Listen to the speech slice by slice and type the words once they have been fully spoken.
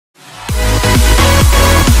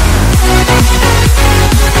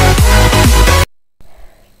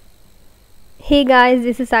Hey guys,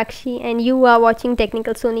 this is Sakshi and you are watching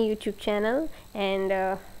Technical Sony YouTube channel,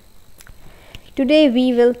 and today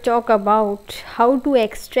we will talk about how to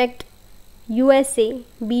extract USA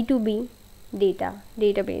B2B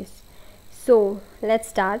database. So let's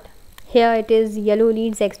start. Here it is Yellow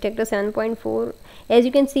Leads Extractor 7.4. As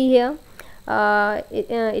you can see here,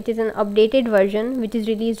 it is an updated version which is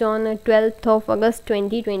released on 12th of August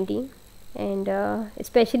 2020, and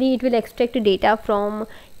especially it will extract data from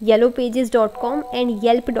YellowPages.com and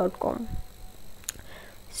Yelp.com.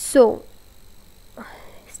 So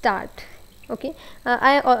start. Okay,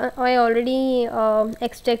 I already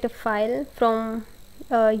extract a file from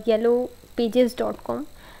YellowPages.com.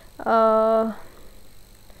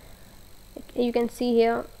 You can see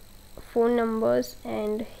here phone numbers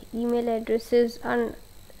and email addresses, and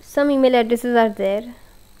some email addresses are there,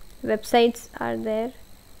 websites are there.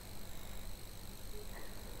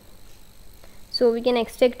 So we can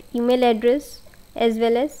extract email address as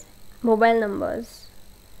well as mobile numbers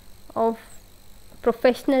of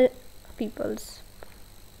professional peoples,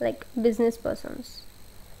 like business persons.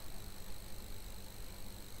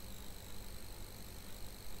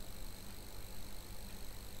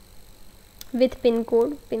 With pin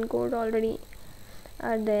code already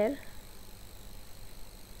are there,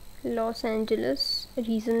 Los Angeles,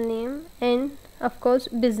 region name, and of course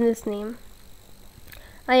business name.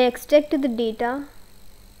 I extract the data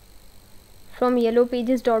from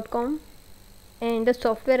YellowPages.com, and the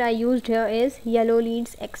software I used here is Yellow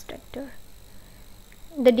Leads Extractor.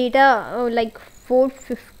 The data, like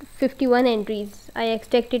 451 entries, I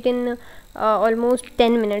extract it in almost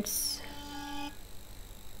 10 minutes.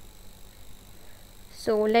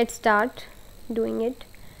 So let's start doing it.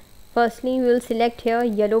 Firstly, we will select here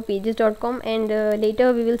YellowPages.com, and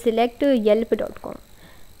later we will select Yelp.com.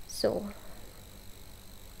 So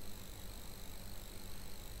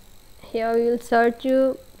here we will search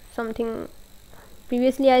something.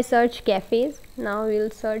 Previously I searched cafes, now we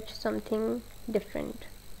will search something different,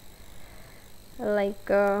 like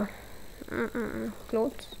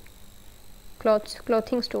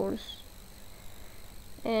clothing stores,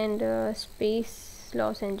 and space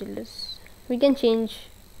Los Angeles. We can change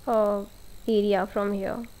area from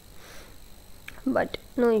here, but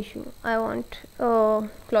no issue. I want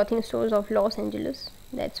clothing stores of Los Angeles,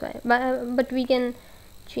 that's why. But we can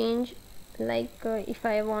change, like if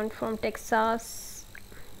I want from Texas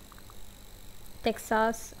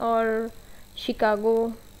or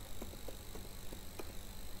Chicago.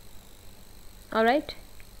 Alright,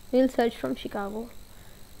 we'll search from Chicago.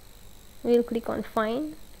 We'll click on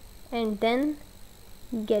find and then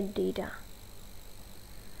get data.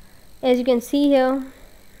 As you can see here,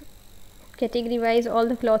 category wise all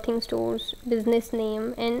the clothing stores, business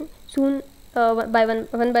name, and soon one by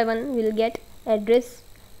one we'll get address,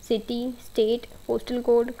 city, state, postal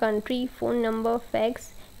code, country, phone number,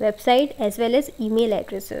 fax, website, as well as email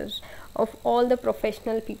addresses of all the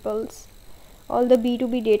professional peoples. All the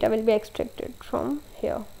B2B data will be extracted from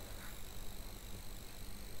here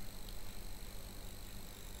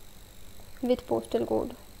with postal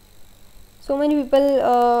code. So many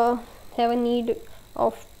people have a need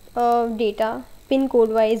of data pin code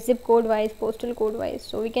wise, zip code wise, postal code wise,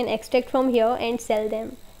 so we can extract from here and sell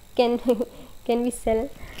them. Can can we sell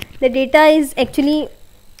the data? Is actually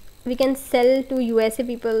we can sell to USA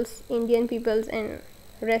peoples, Indian peoples, and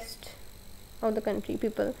rest of the country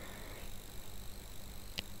people.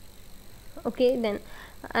 Okay, then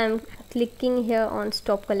I'm clicking here on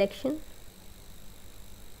stop collection.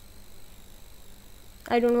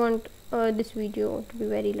 I don't want this video to be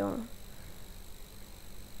very long.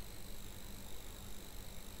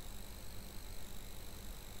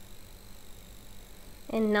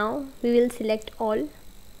 And now we will select all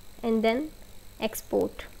and then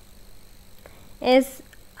export. As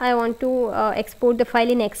I want to export the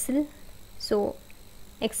file in Excel, so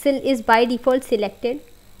Excel is by default selected.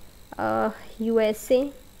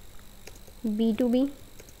 USA B2B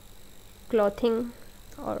clothing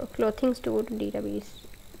or clothing store database,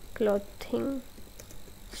 clothing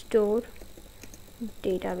store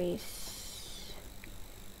database.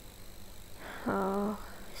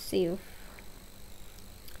 Save.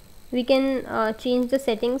 We can change the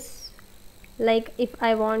settings, like if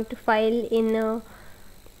I want to file in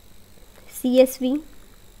CSV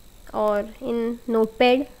or in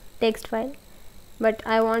Notepad text file, but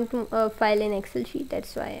I want to file in Excel sheet,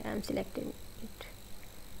 that's why I'm selecting it.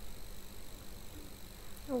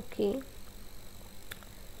 Okay,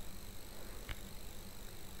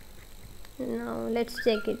 now let's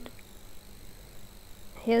check it.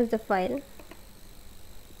 Here's the file.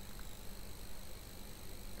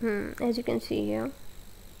 As you can see here,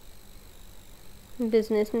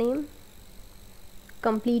 business name,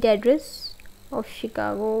 complete address of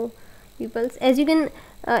Chicago peoples. As you can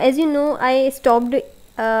as you know, I stopped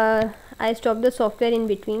the software in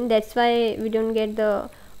between, that's why we don't get the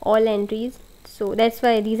all entries, so that's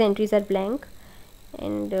why these entries are blank.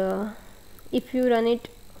 And if you run it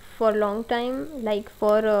for long time, like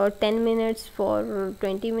for 10 minutes, for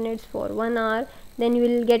 20 minutes, for 1 hour, then you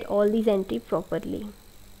will get all these entries properly.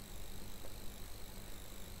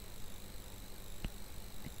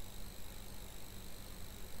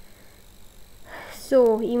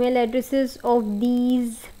 So email addresses of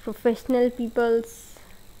these professional people's,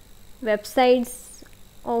 websites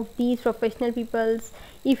of these professional people's.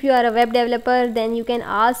 If you are a web developer, then you can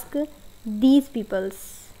ask these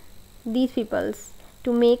people's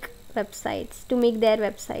to make websites, to make their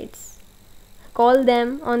websites. Call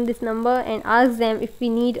them on this number and ask them if they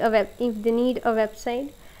need a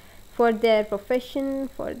website for their profession,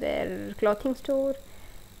 for their clothing store.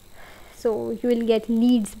 So you will get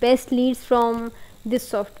leads, best leads from this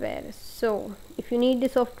software. So if you need the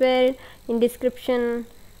software, in description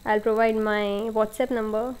I'll provide my WhatsApp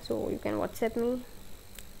number, so you can WhatsApp me.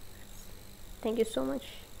 Thank you so much.